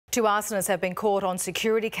Two arsonists have been caught on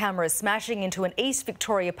security cameras smashing into an East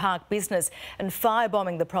Victoria Park business and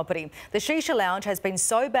firebombing the property. The Shisha Lounge has been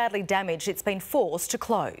so badly damaged it's been forced to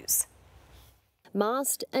close.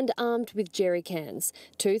 Masked and armed with jerry cans,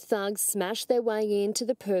 two thugs smashed their way into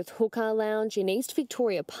the Perth Hookah Lounge in East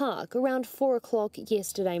Victoria Park around 4 o'clock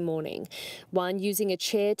yesterday morning. One using a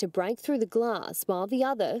chair to break through the glass while the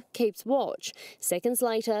other keeps watch. Seconds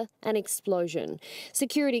later, an explosion.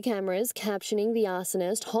 Security cameras captioning the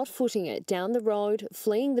arsonist hot-footing it down the road,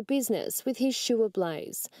 fleeing the business with his shoe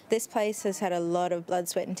ablaze. This place has had a lot of blood,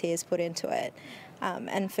 sweat and tears put into it,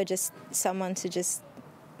 and for just someone to just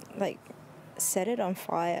set it on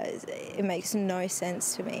fire, it makes no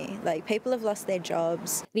sense to me. People have lost their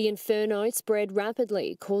jobs. The inferno spread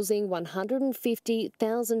rapidly, causing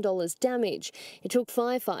 $150,000 damage. It took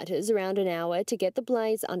firefighters around an hour to get the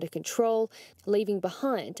blaze under control, leaving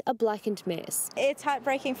behind a blackened mess. It's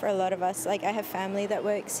heartbreaking for a lot of us. I have family that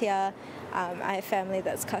works here. I have family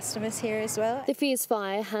that's customers here as well. The fierce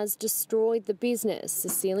fire has destroyed the business. The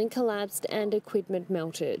ceiling collapsed and equipment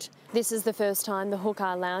melted. This is the first time the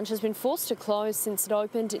Hookah Lounge has been forced to close since it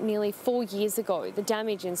opened nearly 4 years ago. The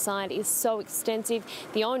damage inside is so extensive,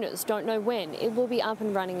 the owners don't know when it will be up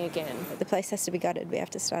and running again. The place has to be gutted. We have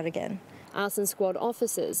to start again. Arson squad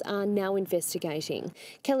officers are now investigating.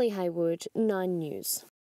 Kelly Haywood, 9 News.